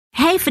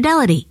Hey,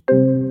 Fidelity.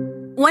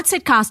 What's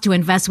it cost to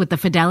invest with the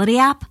Fidelity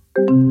app?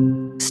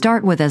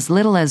 Start with as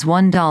little as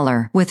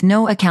 $1 with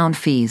no account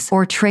fees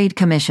or trade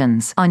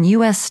commissions on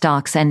U.S.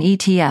 stocks and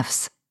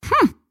ETFs.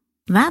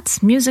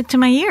 That's music to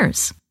my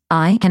ears.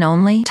 I can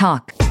only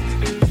talk.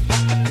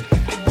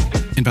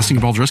 Investing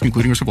involves risk,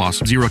 including risk of loss.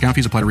 Zero account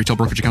fees apply to retail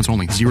brokerage accounts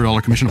only.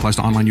 $0 commission applies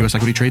to online U.S.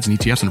 equity trades and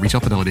ETFs and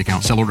retail Fidelity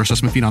accounts. Sell order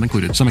assessment fee not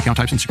included. Some account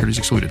types and securities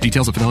excluded.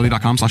 Details at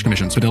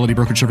fidelity.com/commissions. Fidelity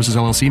Brokerage Services,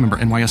 LLC, member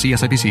NYSE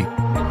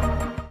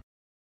SIPC.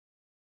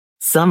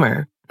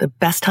 Summer, the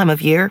best time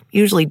of year,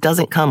 usually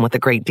doesn't come with a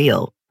great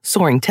deal.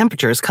 Soaring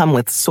temperatures come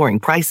with soaring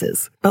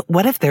prices. But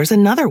what if there's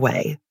another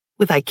way?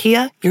 With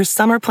IKEA, your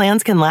summer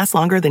plans can last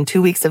longer than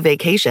 2 weeks of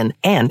vacation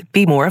and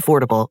be more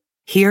affordable.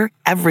 Here,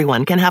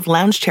 everyone can have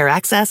lounge chair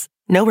access,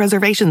 no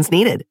reservations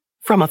needed.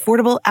 From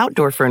affordable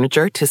outdoor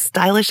furniture to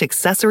stylish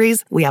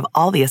accessories, we have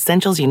all the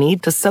essentials you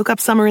need to soak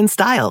up summer in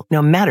style,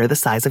 no matter the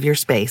size of your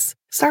space.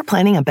 Start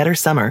planning a better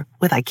summer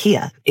with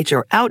IKEA. It's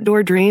your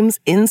outdoor dreams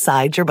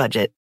inside your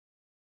budget.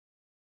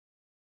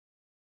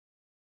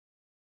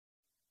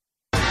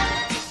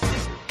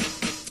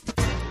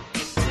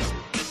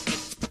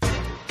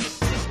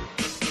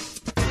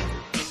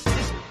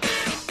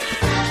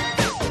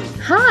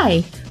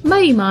 Hi,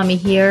 Mighty Mommy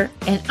here,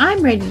 and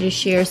I'm ready to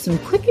share some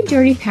quick and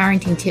dirty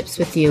parenting tips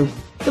with you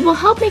that will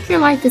help make your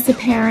life as a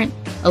parent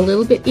a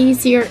little bit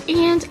easier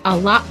and a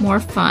lot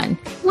more fun.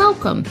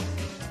 Welcome.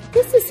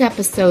 This is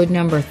episode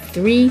number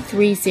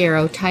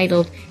 330,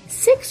 titled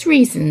 6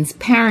 Reasons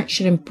Parents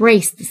Should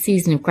Embrace the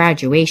Season of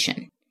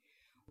Graduation.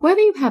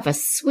 Whether you have a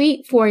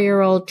sweet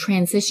 4-year-old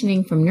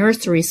transitioning from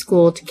nursery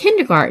school to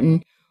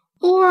kindergarten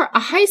or a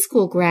high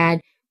school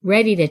grad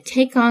ready to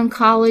take on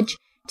college,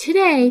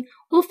 today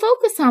we'll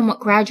focus on what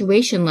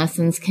graduation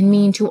lessons can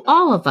mean to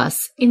all of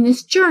us in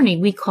this journey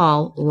we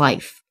call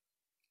life.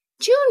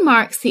 June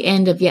marks the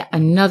end of yet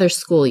another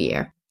school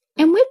year,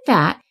 and with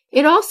that,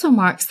 it also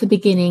marks the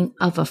beginning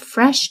of a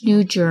fresh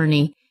new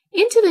journey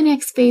into the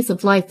next phase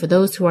of life for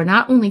those who are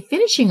not only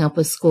finishing up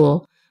with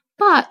school,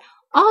 but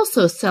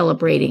also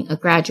celebrating a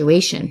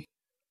graduation.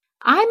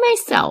 I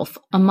myself,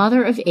 a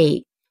mother of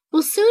 8,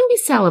 will soon be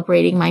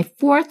celebrating my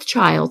 4th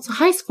child's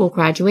high school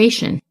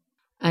graduation.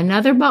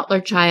 Another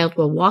Butler child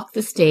will walk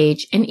the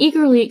stage and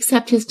eagerly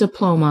accept his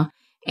diploma,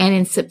 and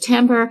in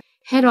September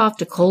head off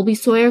to Colby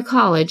Sawyer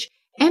College,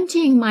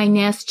 emptying my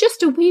nest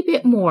just a wee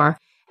bit more,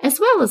 as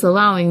well as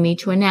allowing me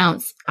to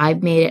announce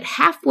I've made it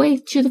halfway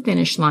to the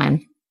finish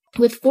line.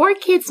 With 4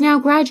 kids now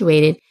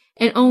graduated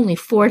and only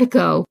 4 to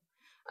go.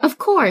 Of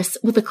course,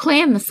 with a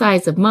clan the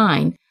size of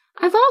mine,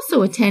 I've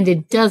also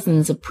attended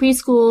dozens of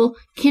preschool,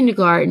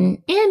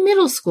 kindergarten, and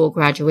middle school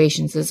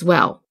graduations as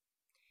well.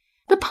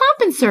 The pomp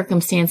and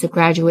circumstance of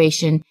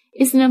graduation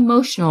is an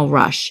emotional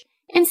rush,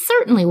 and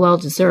certainly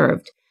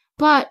well-deserved.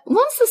 But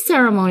once the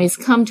ceremonies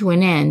come to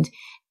an end,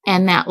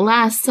 and that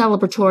last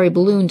celebratory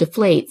balloon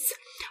deflates,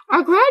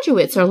 our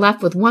graduates are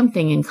left with one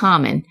thing in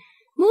common: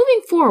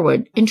 moving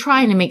forward and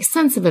trying to make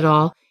sense of it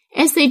all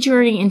as they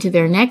journey into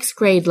their next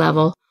grade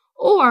level,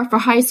 or for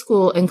high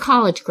school and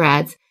college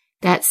grads,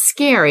 that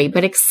scary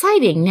but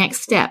exciting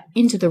next step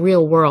into the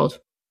real world.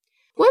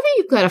 Whether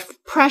you've got a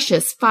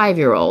precious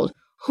 5-year-old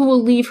who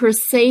will leave her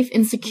safe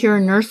and secure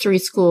nursery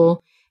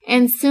school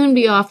and soon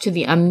be off to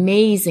the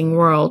amazing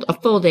world of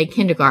full-day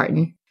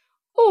kindergarten,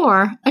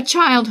 or a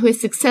child who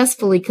has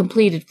successfully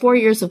completed 4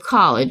 years of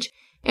college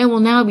and will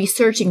now be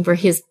searching for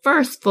his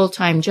first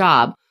full-time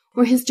job,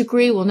 where his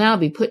degree will now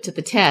be put to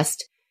the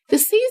test, the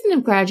season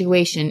of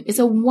graduation is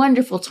a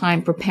wonderful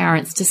time for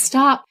parents to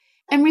stop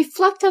and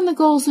reflect on the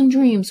goals and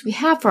dreams we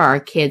have for our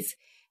kids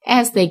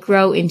as they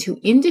grow into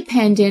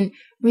independent,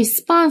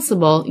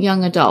 responsible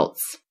young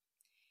adults.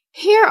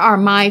 Here are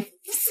my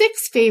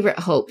 6 favorite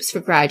hopes for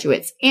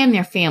graduates and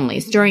their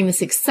families during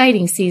this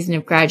exciting season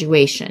of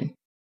graduation.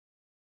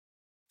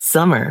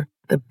 Summer,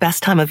 the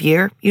best time of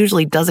year,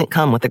 usually doesn't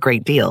come with a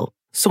great deal.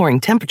 Soaring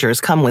temperatures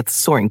come with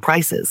soaring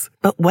prices.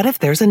 But what if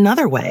there's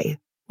another way?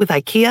 With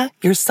IKEA,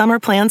 your summer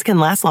plans can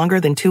last longer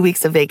than 2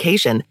 weeks of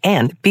vacation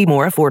and be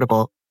more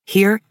affordable.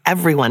 Here,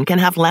 everyone can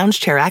have lounge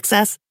chair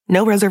access,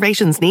 no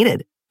reservations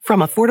needed.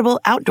 From affordable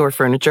outdoor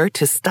furniture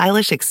to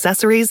stylish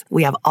accessories,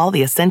 we have all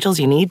the essentials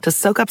you need to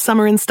soak up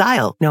summer in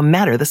style, no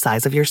matter the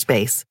size of your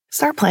space.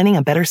 Start planning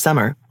a better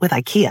summer with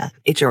IKEA.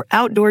 It's your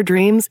outdoor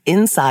dreams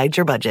inside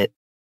your budget.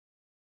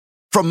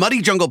 From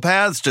muddy jungle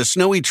paths to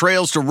snowy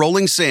trails to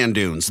rolling sand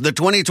dunes, the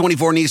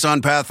 2024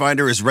 Nissan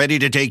Pathfinder is ready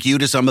to take you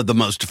to some of the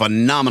most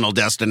phenomenal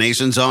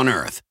destinations on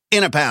Earth.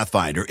 In a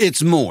Pathfinder,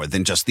 it's more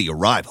than just the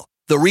arrival.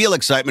 The real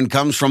excitement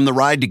comes from the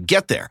ride to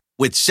get there.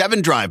 With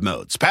 7 drive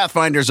modes,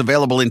 Pathfinder's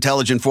available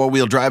intelligent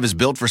 4-wheel drive is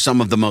built for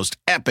some of the most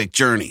epic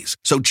journeys.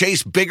 So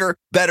chase bigger,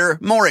 better,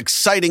 more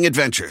exciting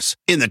adventures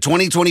in the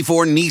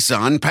 2024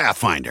 Nissan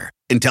Pathfinder.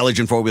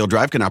 Intelligent 4-wheel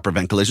drive cannot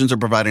prevent collisions or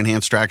provide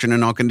enhanced traction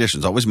in all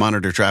conditions. Always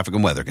monitor traffic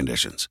and weather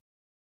conditions.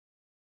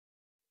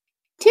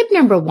 Tip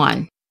number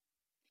 1.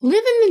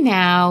 Live in the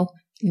now,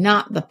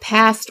 not the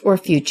past or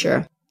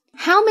future.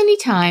 How many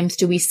times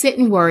do we sit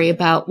and worry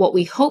about what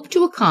we hope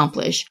to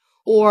accomplish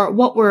or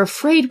what we're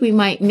afraid we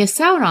might miss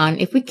out on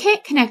if we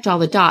can't connect all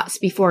the dots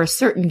before a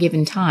certain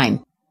given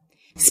time.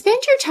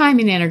 Spend your time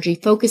and energy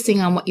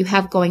focusing on what you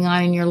have going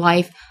on in your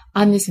life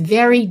on this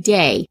very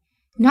day,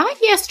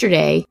 not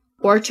yesterday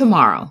or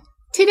tomorrow,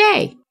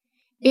 today.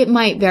 It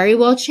might very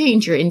well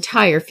change your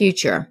entire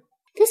future.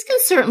 This can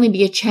certainly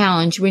be a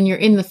challenge when you're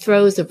in the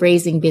throes of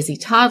raising busy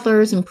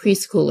toddlers and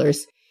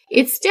preschoolers.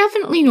 It's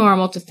definitely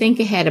normal to think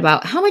ahead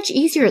about how much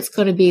easier it's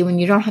going to be when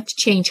you don't have to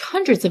change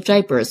hundreds of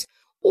diapers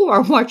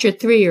or watch your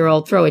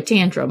 3-year-old throw a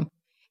tantrum.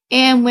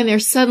 And when they're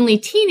suddenly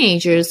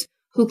teenagers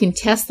who can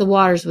test the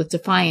waters with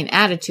defiant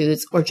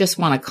attitudes or just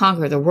want to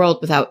conquer the world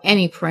without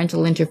any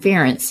parental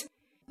interference.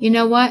 You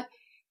know what?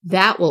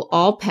 That will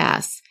all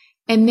pass.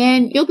 And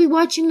then you'll be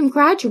watching them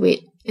graduate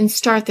and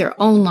start their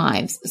own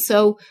lives.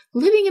 So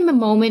living in the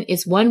moment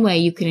is one way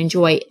you can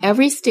enjoy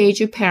every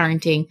stage of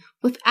parenting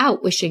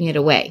without wishing it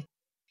away.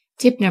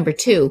 Tip number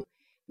 2,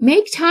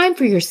 make time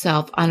for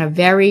yourself on a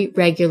very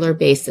regular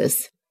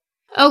basis.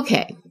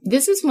 Okay,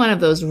 this is one of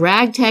those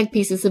ragtag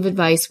pieces of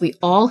advice we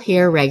all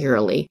hear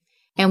regularly.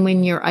 And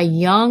when you're a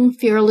young,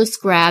 fearless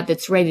grad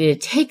that's ready to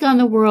take on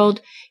the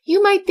world,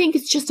 you might think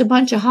it's just a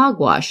bunch of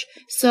hogwash.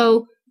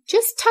 So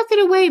just tuck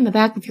it away in the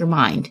back of your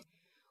mind.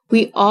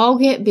 We all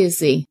get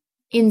busy,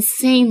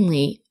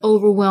 insanely,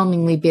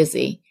 overwhelmingly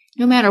busy,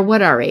 no matter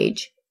what our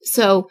age.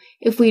 So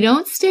if we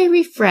don't stay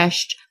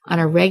refreshed on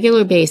a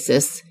regular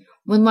basis,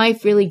 when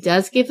life really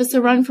does give us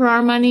a run for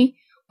our money,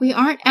 we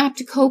aren't apt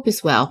to cope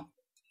as well.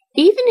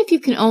 Even if you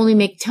can only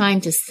make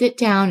time to sit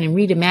down and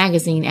read a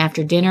magazine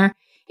after dinner,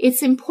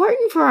 it's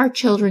important for our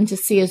children to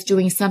see us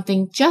doing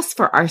something just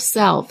for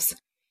ourselves.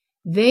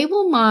 They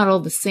will model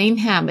the same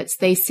habits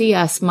they see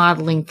us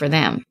modeling for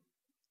them.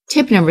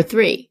 Tip number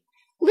 3,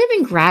 live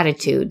in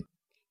gratitude.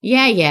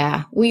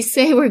 Yeah, we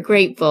say we're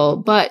grateful,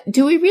 but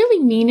do we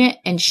really mean it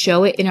and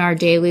show it in our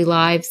daily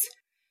lives?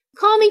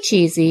 Call me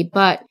cheesy,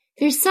 but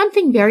there's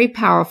something very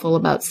powerful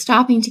about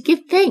stopping to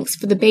give thanks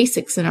for the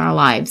basics in our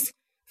lives.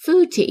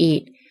 Food to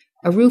eat,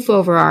 a roof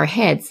over our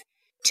heads,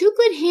 2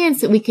 good hands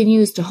that we can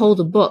use to hold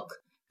a book,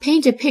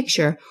 paint a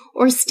picture,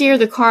 or steer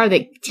the car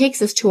that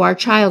takes us to our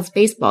child's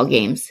baseball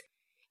games.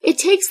 It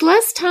takes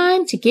less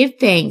time to give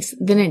thanks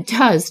than it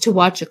does to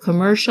watch a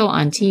commercial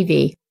on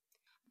TV.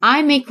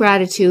 I make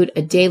gratitude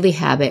a daily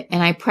habit,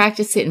 and I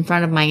practice it in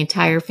front of my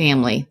entire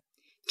family.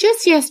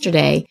 Just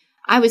yesterday,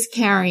 I was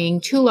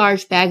carrying 2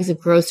 large bags of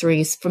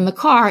groceries from the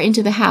car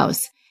into the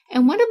house,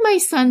 and one of my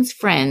son's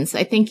friends,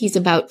 I think he's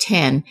about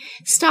 10,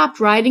 stopped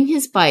riding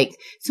his bike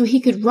so he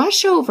could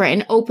rush over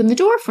and open the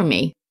door for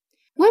me.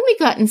 When we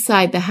got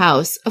inside the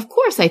house, of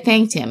course I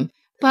thanked him,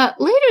 but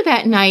later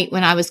that night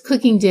when I was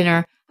cooking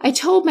dinner, I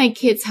told my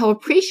kids how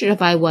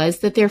appreciative I was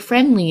that their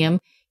friend Liam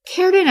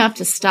cared enough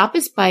to stop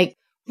his bike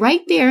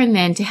right there and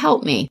then to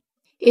help me.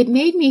 It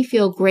made me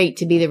feel great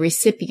to be the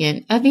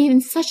recipient of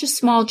even such a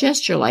small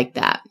gesture like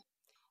that.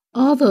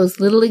 All those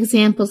little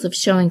examples of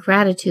showing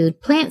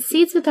gratitude plant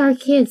seeds with our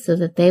kids so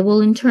that they will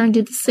in turn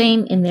do the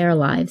same in their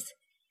lives.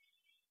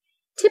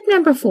 Tip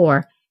number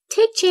 4,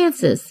 take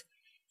chances.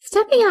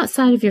 Stepping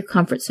outside of your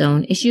comfort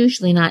zone is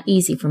usually not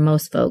easy for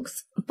most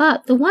folks,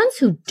 but the ones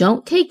who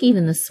don't take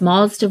even the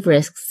smallest of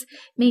risks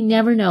may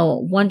never know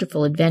what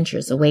wonderful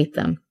adventures await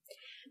them.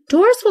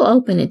 Doors will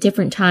open at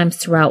different times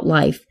throughout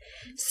life,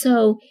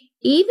 so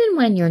even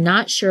when you're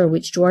not sure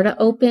which door to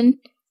open,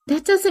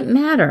 that doesn't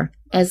matter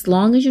as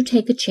long as you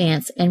take a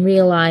chance and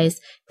realize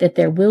that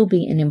there will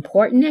be an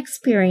important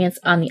experience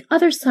on the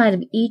other side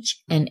of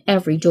each and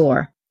every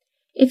door.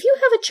 If you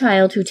have a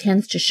child who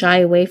tends to shy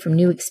away from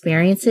new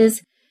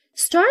experiences,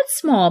 start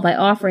small by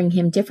offering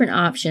him different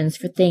options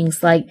for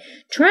things like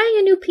trying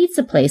a new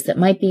pizza place that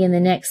might be in the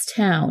next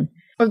town,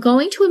 or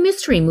going to a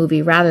mystery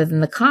movie rather than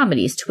the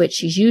comedies to which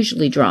she's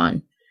usually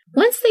drawn.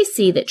 Once they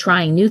see that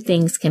trying new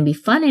things can be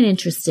fun and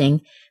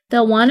interesting,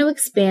 they'll want to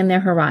expand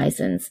their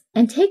horizons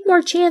and take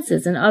more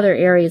chances in other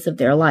areas of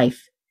their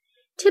life.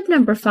 Tip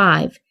number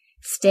 5,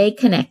 stay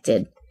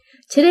connected.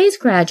 Today's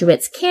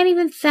graduates can't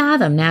even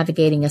fathom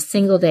navigating a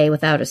single day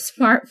without a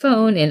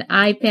smartphone, an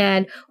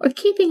iPad, or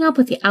keeping up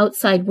with the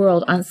outside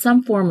world on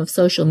some form of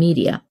social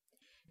media.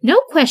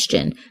 No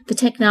question, the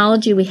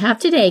technology we have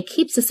today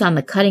keeps us on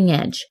the cutting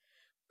edge.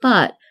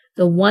 But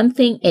the one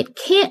thing it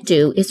can't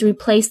do is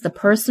replace the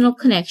personal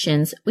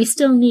connections we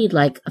still need,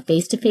 like a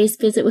face-to-face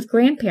visit with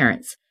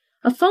grandparents,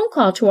 a phone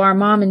call to our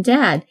mom and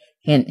dad,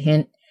 hint,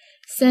 hint,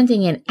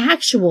 sending an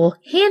actual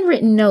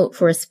handwritten note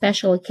for a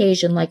special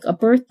occasion like a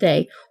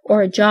birthday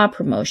or a job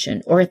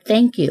promotion or a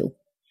thank you.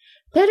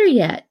 Better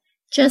yet,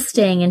 just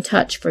staying in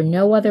touch for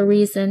no other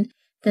reason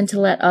than to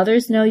let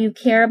others know you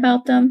care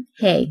about them.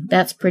 Hey,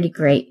 that's pretty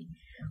great.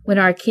 When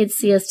our kids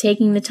see us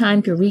taking the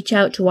time to reach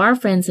out to our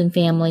friends and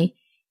family,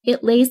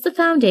 it lays the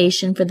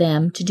foundation for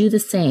them to do the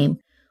same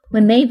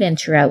when they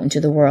venture out into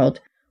the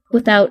world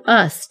without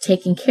us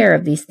taking care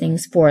of these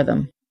things for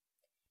them.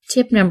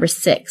 Tip number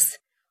 6.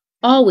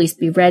 Always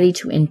be ready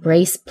to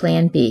embrace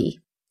Plan B.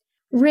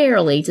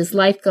 Rarely does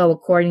life go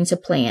according to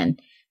plan,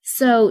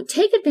 So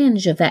take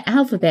advantage of that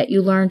alphabet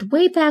you learned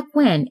way back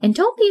when, and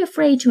don't be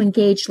afraid to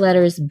engage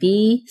letters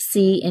B,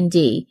 C, and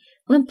D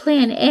when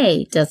Plan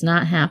A does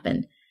not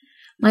happen.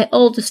 My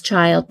oldest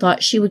child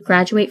thought she would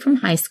graduate from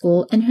high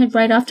school and head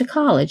right off to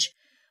college,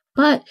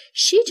 but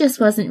she just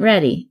wasn't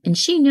ready, and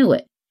she knew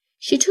it.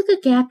 She took a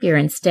gap year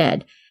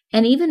instead,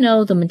 and even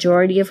though the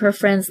majority of her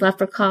friends left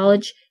for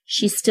college,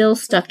 she still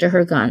stuck to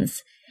her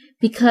guns.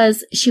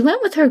 Because she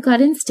went with her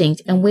gut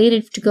instinct and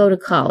waited to go to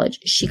college.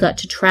 She got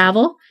to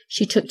travel.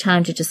 She took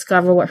time to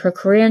discover what her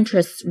career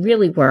interests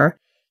really were.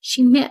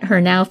 She met her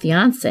now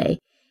fiancé,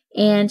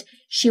 and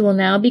she will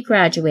now be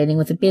graduating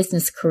with a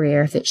business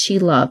career that she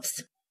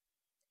loves.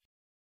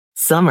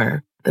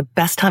 Summer, the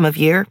best time of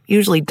year,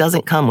 usually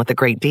doesn't come with a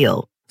great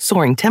deal.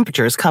 Soaring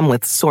temperatures come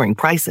with soaring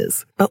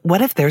prices. But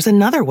what if there's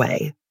another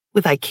way?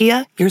 With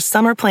IKEA, your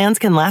summer plans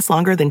can last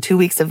longer than 2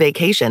 weeks of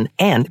vacation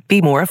and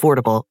be more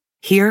affordable.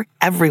 Here,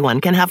 everyone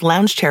can have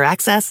lounge chair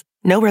access,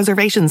 no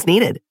reservations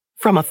needed.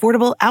 From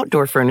affordable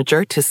outdoor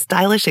furniture to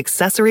stylish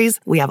accessories,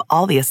 we have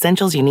all the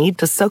essentials you need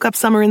to soak up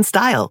summer in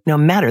style, no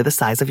matter the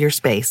size of your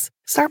space.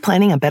 Start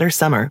planning a better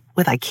summer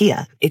with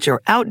IKEA. It's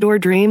your outdoor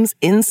dreams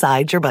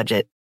inside your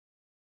budget.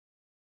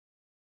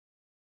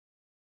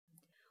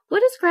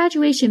 What does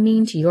graduation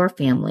mean to your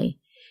family?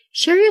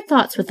 Share your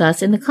thoughts with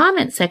us in the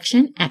comment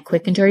section at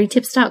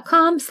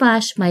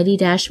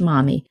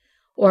quickanddirtytips.com/mighty-mommy,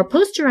 or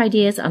post your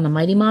ideas on the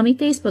Mighty Mommy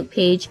Facebook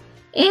page,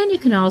 and you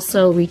can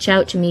also reach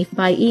out to me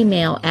by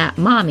email at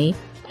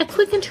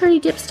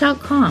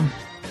mommy@quickanddirtytips.com.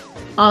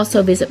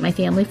 Also visit my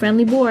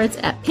family-friendly boards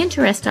at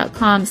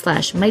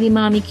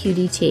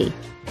pinterest.com/mightymommyqdt.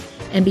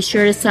 And be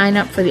sure to sign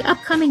up for the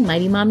upcoming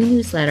Mighty Mommy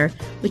newsletter,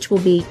 which will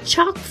be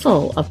chock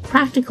full of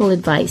practical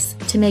advice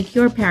to make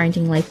your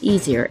parenting life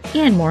easier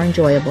and more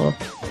enjoyable.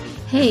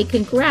 Hey,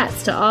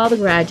 congrats to all the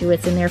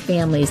graduates and their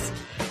families.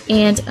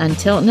 And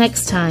until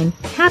next time,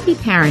 happy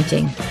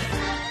parenting.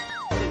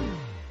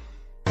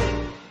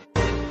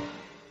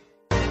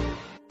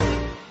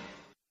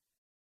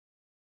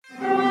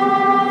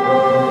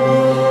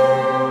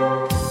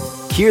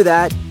 Hear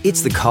that?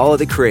 It's the call of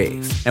the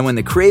Crave. And when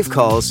the Crave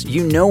calls,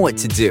 you know what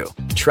to do.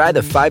 Try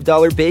the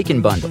 $5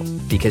 Bacon Bundle,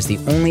 because the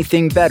only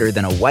thing better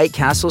than a White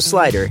Castle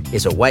slider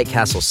is a White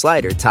Castle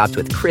slider topped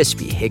with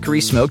crispy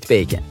hickory smoked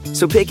bacon.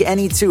 So pick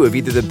any two of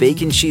either the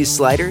Bacon Cheese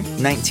Slider,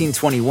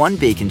 1921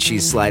 Bacon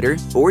Cheese Slider,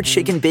 or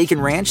Chicken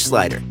Bacon Ranch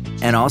Slider.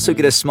 And also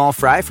get a small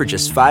fry for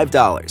just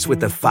 $5 with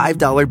the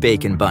 $5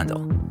 Bacon Bundle.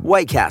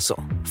 White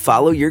Castle.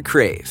 Follow your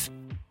Crave.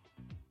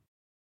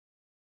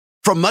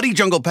 From muddy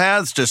jungle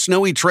paths to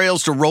snowy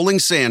trails to rolling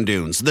sand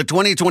dunes, the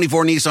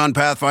 2024 Nissan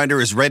Pathfinder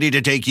is ready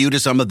to take you to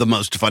some of the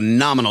most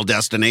phenomenal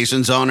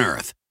destinations on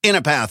Earth. In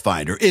a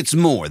Pathfinder, it's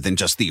more than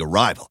just the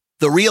arrival.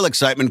 The real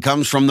excitement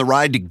comes from the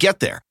ride to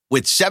get there.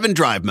 With 7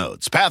 drive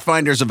modes,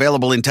 Pathfinder's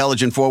available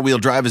intelligent 4-wheel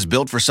drive is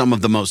built for some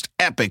of the most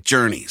epic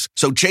journeys.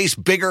 So chase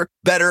bigger,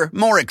 better,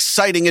 more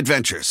exciting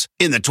adventures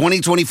in the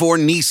 2024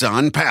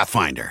 Nissan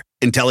Pathfinder.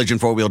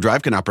 Intelligent 4-wheel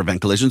drive cannot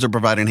prevent collisions or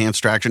provide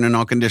enhanced traction in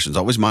all conditions.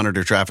 Always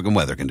monitor traffic and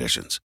weather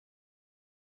conditions.